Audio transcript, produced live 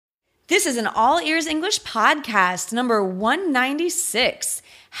This is an All Ears English podcast, number 196.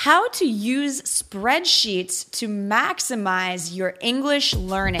 How to use spreadsheets to maximize your English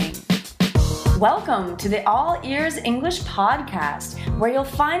learning. Welcome to the All Ears English podcast, where you'll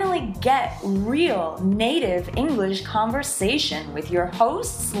finally get real native English conversation with your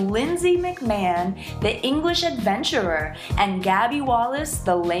hosts, Lindsay McMahon, the English adventurer, and Gabby Wallace,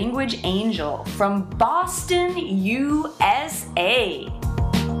 the language angel from Boston, USA.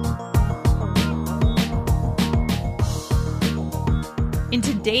 In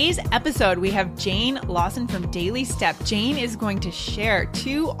today's episode, we have Jane Lawson from Daily Step. Jane is going to share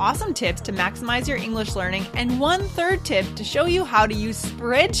 2 awesome tips to maximize your English learning and 1 third tip to show you how to use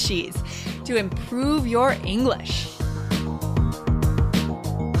spreadsheets to improve your English.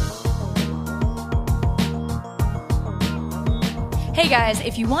 Hey guys,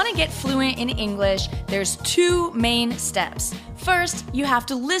 if you want to get fluent in English, there's 2 main steps. First, you have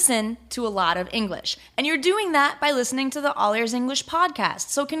to listen to a lot of English. And you're doing that by listening to the All Ears English podcast.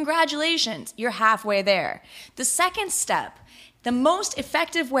 So congratulations, you're halfway there. The second step, the most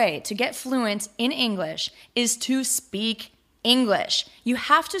effective way to get fluent in English is to speak English. You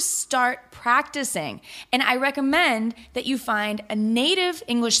have to start practicing. And I recommend that you find a native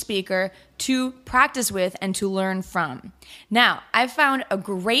English speaker to practice with and to learn from. Now, I've found a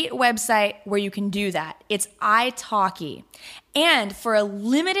great website where you can do that. It's italki. And for a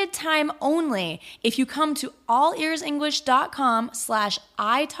limited time only, if you come to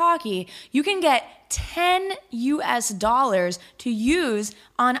allearsenglish.com/italki, you can get $10 to use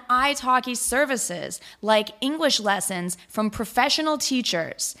on italki services like English lessons from professional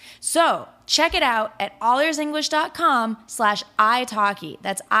teachers. So check it out at allearsenglish.com/italki.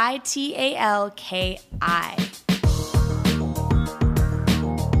 That's ITALKI.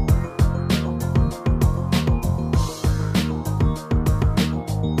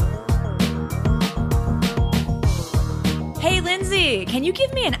 Hey, Lindsay, can you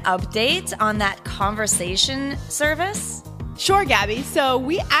give me an update on that conversation service? Sure, Gabby. So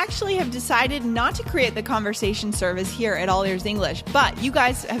we actually have decided not to create the conversation service here at All Ears English, but you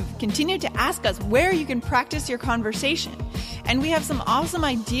guys have continued to ask us where you can practice your conversation. And we have some awesome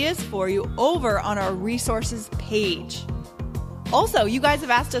ideas for you over on our resources page. Also, you guys have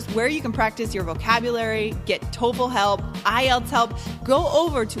asked us where you can practice your vocabulary, get TOEFL help, IELTS help. Go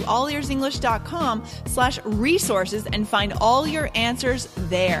over to allearsenglish.com/resources and find all your answers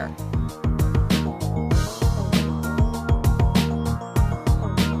there.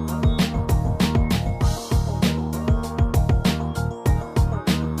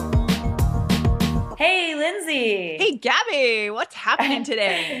 Hey, Lindsay. Hey, Gabby, what's happening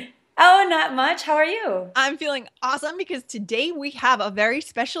today? Oh, not much. How are you? I'm feeling awesome because today we have a very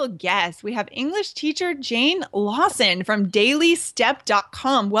special guest. We have English teacher Jane Lawson from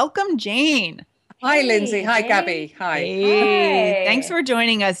dailystep.com. Welcome, Jane. Hi, Lindsay. Jane. Hi, Gabby. Hi. Hey, Hi. thanks for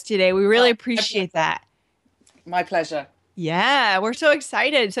joining us today. We really appreciate that. My pleasure. Yeah, we're so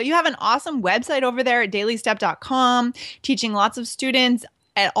excited. So you have an awesome website over there at dailystep.com, teaching lots of students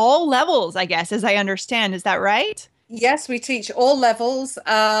at all levels, I guess, as I understand. Is that right? Yes, we teach all levels,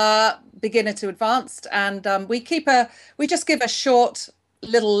 beginner to advanced, and we just give a short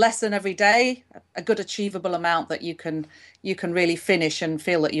little lesson every day, a good achievable amount that you can really finish and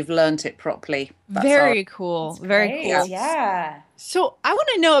feel that you've learned it properly. Very cool. Very Great. cool. Yeah. So I want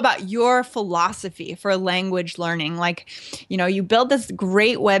to know about your philosophy for language learning. Like, you build this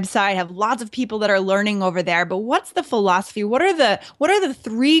great website, have lots of people that are learning over there, but what's the philosophy? What are the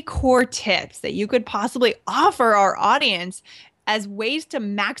 3 core tips that you could possibly offer our audience as ways to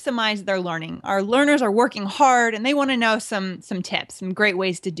maximize their learning? Our learners are working hard and they want to know some tips, some great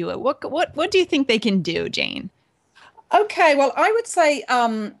ways to do it. What do you think they can do, Jane? Okay, well, I would say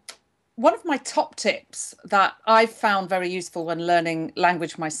one of my top tips that I've found very useful when learning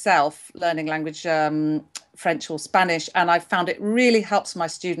language myself, French or Spanish, and I've found it really helps my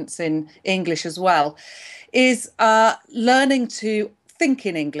students in English as well, is learning to think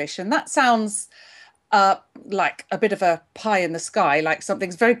in English. And that sounds like a bit of a pie in the sky, like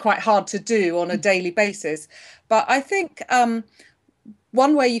something's quite hard to do on a daily basis. But I think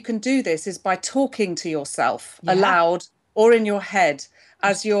one way you can do this is by talking to yourself aloud or in your head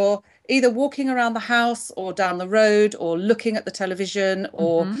as you're either walking around the house or down the road or looking at the television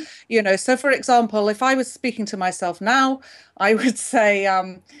or, so for example, if I was speaking to myself now, I would say,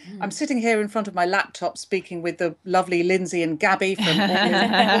 I'm sitting here in front of my laptop speaking with the lovely Lindsay and Gabby from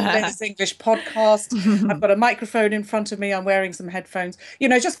All Ears English podcast. I've got a microphone in front of me. I'm wearing some headphones,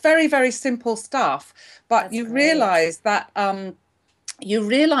 just very, very simple stuff. But That's you great. realize that,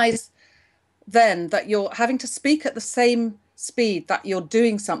 then that you're having to speak at the same speed that you're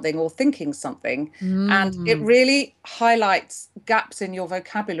doing something or thinking something. And it Mm. really highlights gaps in your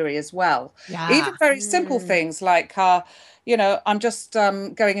vocabulary as well. Even Yeah. very simple things like, I'm just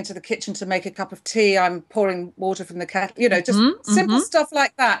going into the kitchen to make a cup of tea. I'm pouring water from the kettle, just Mm-hmm. simple Mm-hmm. stuff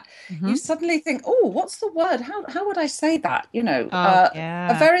like that. Mm-hmm. You suddenly think, oh, what's the word? How would I say that? Oh, A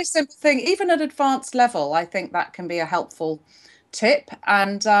yeah. very simple thing, even at advanced level, I think that can be a helpful tip.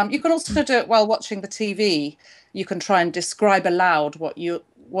 And you can also do it while watching the TV. You can try and describe aloud what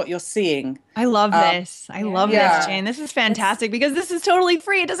you're seeing. I love Um, this. I love this, yeah, Yeah. Jane. This is It's fantastic because this is totally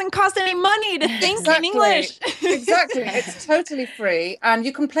free. It doesn't cost any money to think in exactly. English. Exactly. It's totally free. And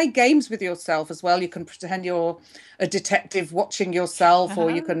you can play games with yourself as well. You can pretend you're a detective watching yourself, or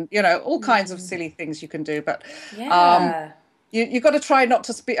you Uh-huh. can, all kinds of silly things you can do. But um, yeah. you've got to try not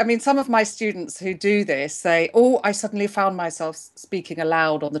to speak. I mean, some of my students who do this say, oh, I suddenly found myself speaking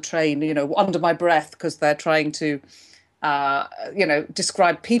aloud on the train, under my breath, because they're trying to,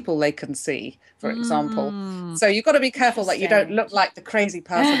 describe people they can see, for example. Mm. So you've got to be careful that you don't Interesting. look like the crazy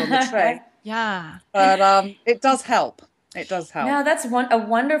person on the train. Yeah. But it does help. It does help. No, that's a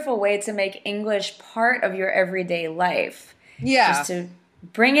wonderful way to make English part of your everyday life. Just Yeah, to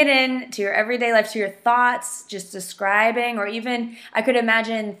bring it in to your everyday life, to your thoughts, just describing, or even I could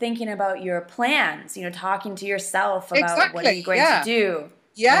imagine thinking about your plans, talking to yourself about what are you exactly. going to Yeah. do.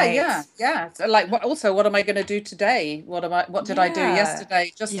 Yeah, Right. yeah, yeah. So like what am I going to do today? What did I do Yeah.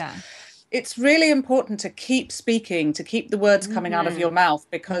 yesterday? Just Yeah. it's really important to keep speaking, to keep the words coming out of your mouth,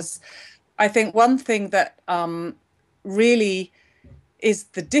 because I think one thing that really is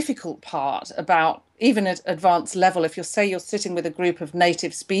the difficult part about even at advanced level, if you're sitting with a group of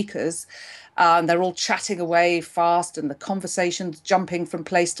native speakers, and they're all chatting away fast and the conversation's jumping from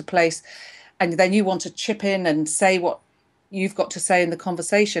place to place, and then you want to chip in and say what you've got to say in the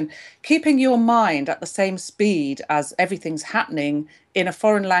conversation, keeping your mind at the same speed as everything's happening in a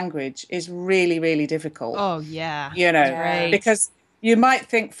foreign language is really, really difficult, Oh, yeah. Yeah. Right. because you might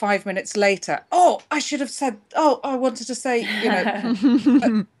think 5 minutes later, oh, I should have said, oh, I wanted to say,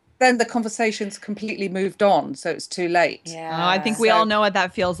 but then the conversation's completely moved on, so it's too late. Oh, I think Yeah. we all So, know what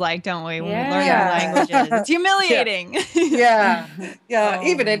that feels like, don't we, when we learn new Yeah. languages? It's yeah, humiliating. yeah, yeah.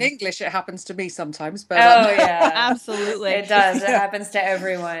 Even in Oh. English, it happens to me sometimes, but Oh yeah. Absolutely. It does. It yeah, happens to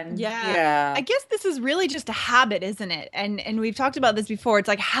everyone. Yeah. I yeah. guess this is really just a habit, isn't it? And we've talked about this before. It's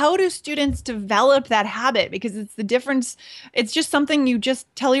like, how do students develop that habit? Because it's the difference. It's just something you just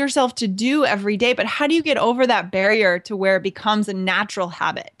tell yourself to do every day. But how do you get over that barrier to where it becomes a natural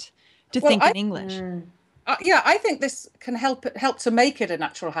habit to Well, think in English? yeah, I think this can help to make it a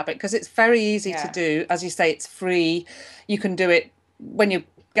natural habit, because it's very easy to Yeah. do. As you say, it's free. You can do it when you're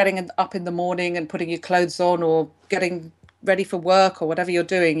up in the morning and putting your clothes on, or getting ready for work, or whatever you're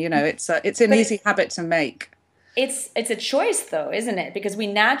doing. It's an But easy habit to make. it's a choice though, isn't it? Because we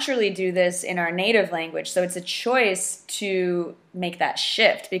naturally do this in our native language. So it's a choice to make that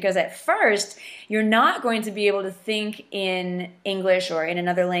shift, because at first you're not going to be able to think in English or in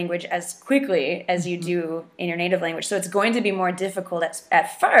another language as quickly as you do in your native language. So it's going to be more difficult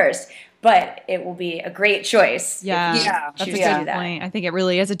at first, but it will be a great choice if Yeah, you Yeah, that's a choose to yeah, do good that. point. I think it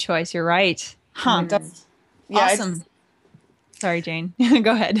really is a choice. You're right. Huh. it does. Yeah, Awesome. Sorry, Jane.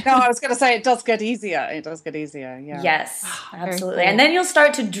 Go ahead. no, I was going to say it does get easier. It does get easier. Yeah. Yes, Very absolutely. cool. And then you'll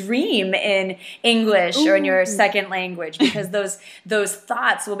start to dream in English or in your Ooh. second language, because those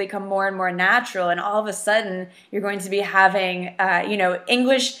thoughts will become more and more natural, and all of a sudden you're going to be having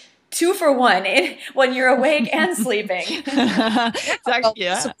English 2 for 1 when you're awake and sleeping. It's actually,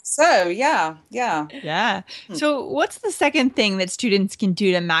 yeah. So yeah, yeah. Yeah. So, what's the second thing that students can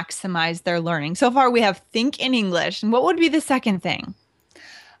do to maximize their learning? So far, we have think in English. And what would be the second thing?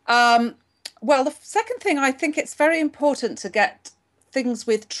 Um, well, the second thing, I think it's very important to get things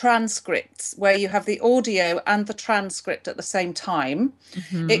with transcripts, where you have the audio and the transcript at the same time.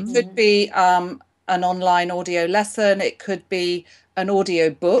 It Hmm. could be an online audio lesson, it could be an audio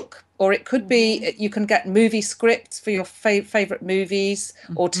book, or it could be you can get movie scripts for your favorite movies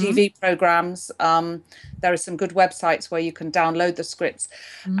or Hmm. TV programs. There are some good websites where you can download the scripts,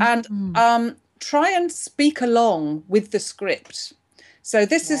 and Hmm. try and speak along with the script. So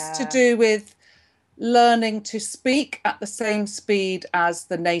this is to Yeah. do with learning to speak at the same speed as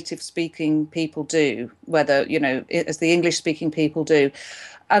the native speaking people do, whether, as the English speaking people do.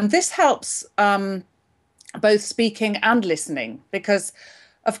 And this helps both speaking and listening, because,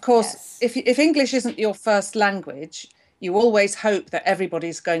 of course, Yes. if English isn't your first language, you always hope that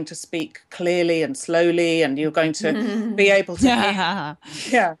everybody's going to speak clearly and slowly, and you're going to be able to hear. Yeah.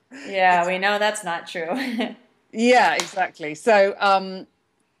 Yeah, Yeah, we know that's not true. yeah, exactly. So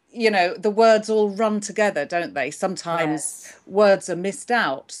the words all run together, don't they? Sometimes Yes. words are missed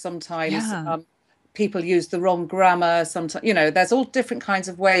out. Sometimes Yeah. people use the wrong grammar. Sometimes, there's all different kinds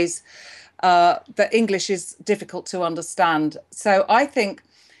of ways that English is difficult to understand. So I think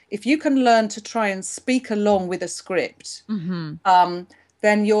if you can learn to try and speak along with a script, Mm-hmm.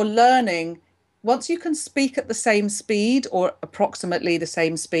 then you're learning. Once you can speak at the same speed or approximately the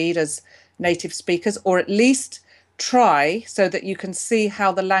same speed as native speakers, or at least try so that you can see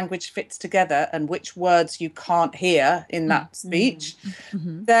how the language fits together and which words you can't hear in that speech,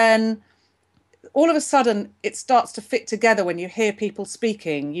 Mm-hmm. then all of a sudden it starts to fit together when you hear people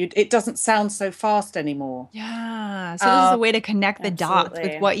speaking. It doesn't sound so fast anymore. Yeah. So this is a way to connect the dots with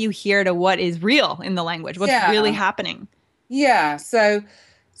Absolutely. what you hear to what is real in the language, what's really Yeah. happening. Yeah. So,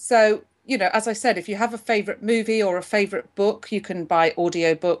 as I said, if you have a favorite movie or a favorite book, you can buy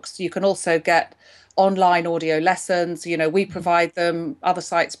audio books. You can also get online audio lessons. We provide them, other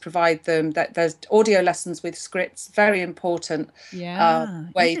sites provide them. That there's audio lessons with scripts, very important Yeah.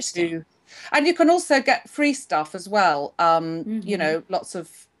 way Interesting. to. And you can also get free stuff as well. Mm-hmm. Lots of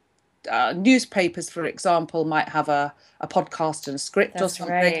newspapers, for example, might have a podcast and a script or That's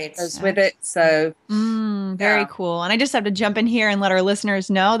something right. that goes with it. So, Very yeah. cool. And I just have to jump in here and let our listeners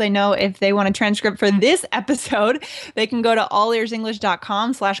know. They know if they want a transcript for this episode, they can go to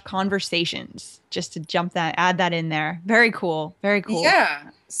allearsenglish.com/conversations just to add that in there. Very cool. Very cool. Yeah.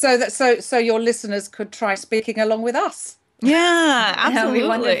 So your listeners could try speaking along with us. Yeah, That would be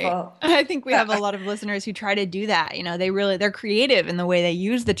absolutely. wonderful. I think we have a lot of listeners who try to do that. They're creative in the way they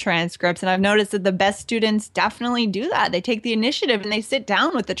use the transcripts. And I've noticed that the best students definitely do that. They take the initiative and they sit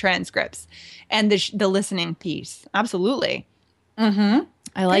down with the transcripts and the listening piece. Absolutely. Mm-hmm.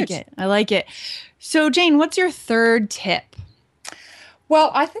 I like Good. it. I like it. So, Jane, what's your third tip? Well,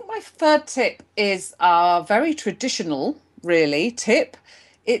 I think my third tip is a very traditional, really, tip.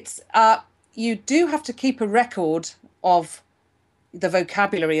 It's you do have to keep a record of the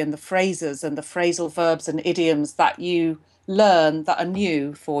vocabulary and the phrases and the phrasal verbs and idioms that you learn that are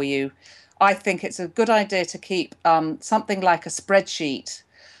new for you. I think it's a good idea to keep something like a spreadsheet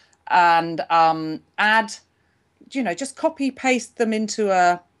and add, just copy paste them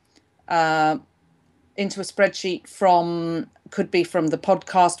uh, into a spreadsheet could be from the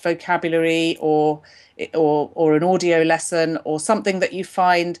podcast vocabulary or an audio lesson or something that you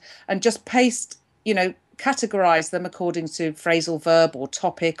find, and just paste, categorize them according to phrasal verb or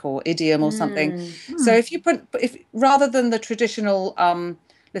topic or idiom or something. So if rather than the traditional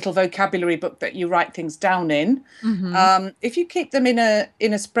little vocabulary book that you write things down in, Mm-hmm. if you keep them in a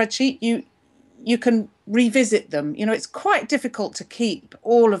spreadsheet, you can revisit them. It's quite difficult to keep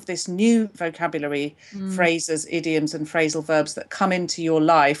all of this new vocabulary, phrases, idioms, and phrasal verbs that come into your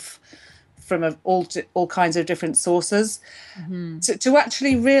life from all kinds of different sources. Mm-hmm. To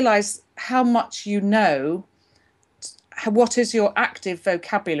actually realize how much you know, what is your active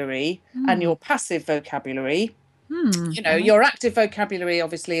vocabulary and your passive vocabulary. Your active vocabulary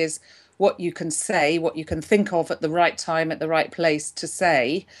obviously is what you can say, what you can think of at the right time, at the right place to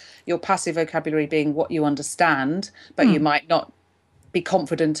say. Your passive vocabulary being what you understand, but you might not be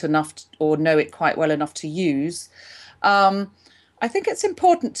confident enough or know it quite well enough to use. I think it's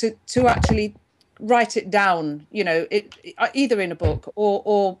important to actually write it down, either in a book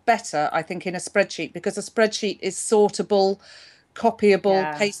or better, I think, in a spreadsheet, because a spreadsheet is sortable, copyable,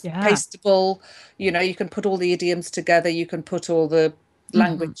 Yeah. pastable. You can put all the idioms together, you can put all the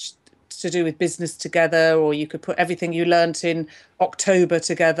language to do with business together, or you could put everything you learnt in October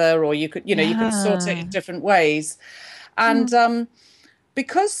together, or you can sort it in different ways. And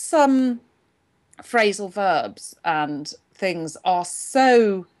because some phrasal verbs and things are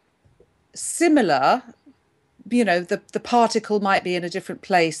so similar, the particle might be in a different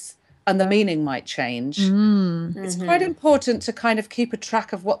place and the meaning might change. It's quite important to kind of keep a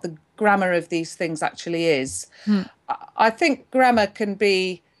track of what the grammar of these things actually is. I think grammar can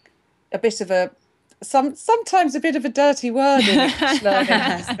be a bit of sometimes a bit of a dirty word in English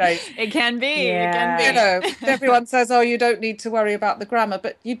learning these days. It can be. Yeah. It can be. Everyone says, oh, you don't need to worry about the grammar,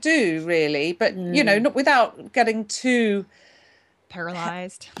 but you do really. But, not without getting too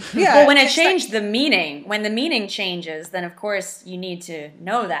Paralyzed. Yeah. Well, when the meaning changes, then of course you need to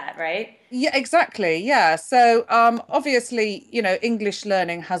know that, right? Yeah, exactly. Yeah. So obviously, English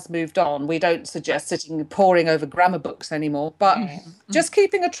learning has moved on. We don't suggest sitting poring over grammar books anymore, but just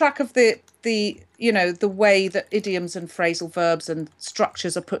keeping a track of the way that idioms and phrasal verbs and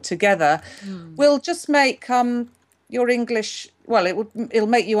structures are put together will just make your English well, it'll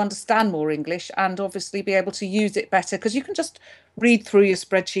make you understand more English and obviously be able to use it better, because you can just read through your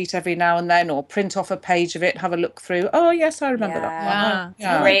spreadsheet every now and then, or print off a page of it, have a look through. Oh, yes, I remember that one.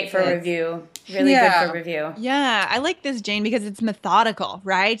 Yeah. Yeah. Great for review. Really good for review. Yeah, I like this, Jane, because it's methodical,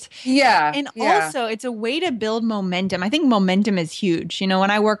 right? Yeah. And also it's a way to build momentum. I think momentum is huge. You know,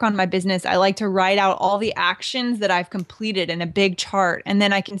 when I work on my business, I like to write out all the actions that I've completed in a big chart. And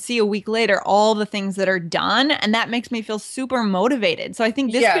then I can see a week later all the things that are done. And that makes me feel super motivated. So I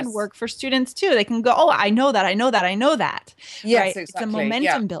think this could work for students too. They can go, oh, I know that, I know that, I know that. Yes, right? exactly. It's a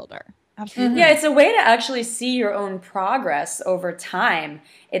momentum builder. Absolutely. Yeah, it's a way to actually see your own progress over time.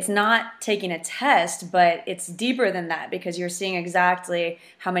 It's not taking a test, but it's deeper than that, because you're seeing exactly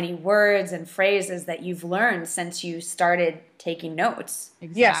how many words and phrases that you've learned since you started taking notes.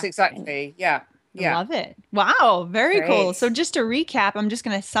 Exactly. Yes, exactly. Yeah. I love it. Wow. Very cool. So just to recap, I'm just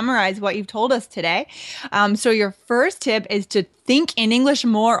going to summarize what you've told us today. So your first tip is to think in English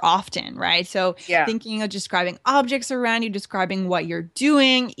more often, right? So thinking of describing objects around you, describing what you're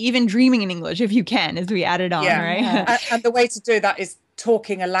doing, even dreaming in English if you can, as we added on, right? And the way to do that is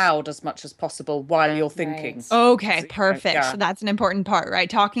talking aloud as much as possible while you're thinking. Right. Okay, perfect. So that's an important part, right?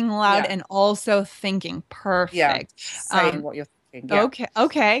 Talking aloud and also thinking. Perfect. Yeah. Saying what you're thinking. Yeah.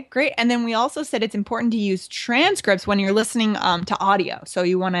 Okay, great. And then we also said it's important to use transcripts when you're listening to audio. So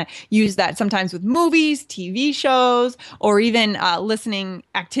you want to use that sometimes with movies, TV shows, or even listening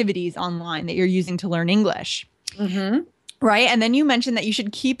activities online that you're using to learn English. Mm-hmm. Right. And then you mentioned that you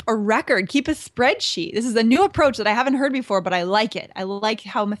should keep a record, keep a spreadsheet. This is a new approach that I haven't heard before, but I like it. I like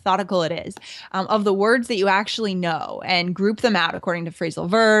how methodical it is, of the words that you actually know, and group them out according to phrasal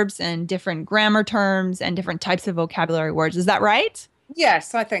verbs and different grammar terms and different types of vocabulary words. Is that right?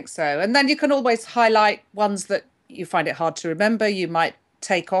 Yes, I think so. And then you can always highlight ones that you find it hard to remember. You might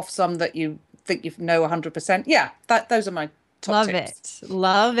take off some that you think you know 100%. Yeah, those are my top tips.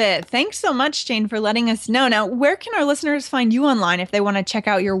 Love it. Thanks so much, Jane, for letting us know. Now, where can our listeners find you online if they want to check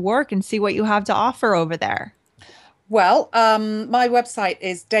out your work and see what you have to offer over there? Well, my website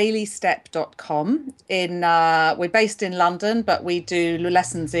is dailystep.com. We're based in London, but we do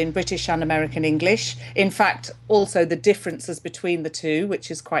lessons in British and American English. In fact, also the differences between the two,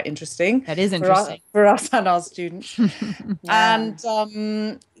 which is quite interesting. That is interesting. For us and our students. And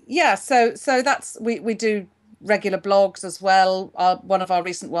so that's, we do regular blogs as well. One of our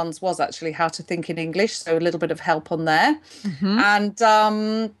recent ones was actually how to think in English, so a little bit of help on there.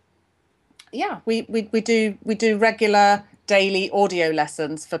 And we do regular daily audio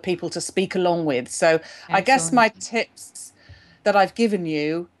lessons for people to speak along with. So excellent. I guess my tips that I've given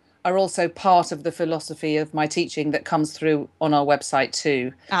you are also part of the philosophy of my teaching that comes through on our website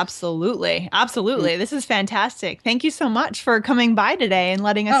too. Absolutely. This is fantastic. Thank you so much for coming by today and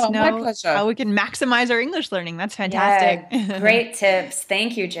letting us know how we can maximize our English learning. That's fantastic. Yeah, great tips.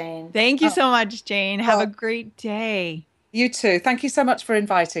 Thank you, Jane. Thank you so much, Jane. Have a great day. You too. Thank you so much for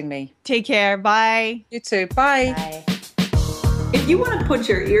inviting me. Take care. Bye. You too. Bye. Bye. If you want to put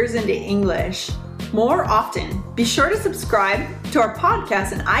your ears into English more often, be sure to subscribe to our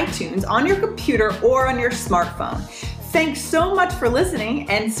podcast in iTunes on your computer or on your smartphone. Thanks so much for listening,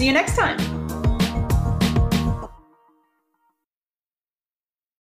 and see you next time.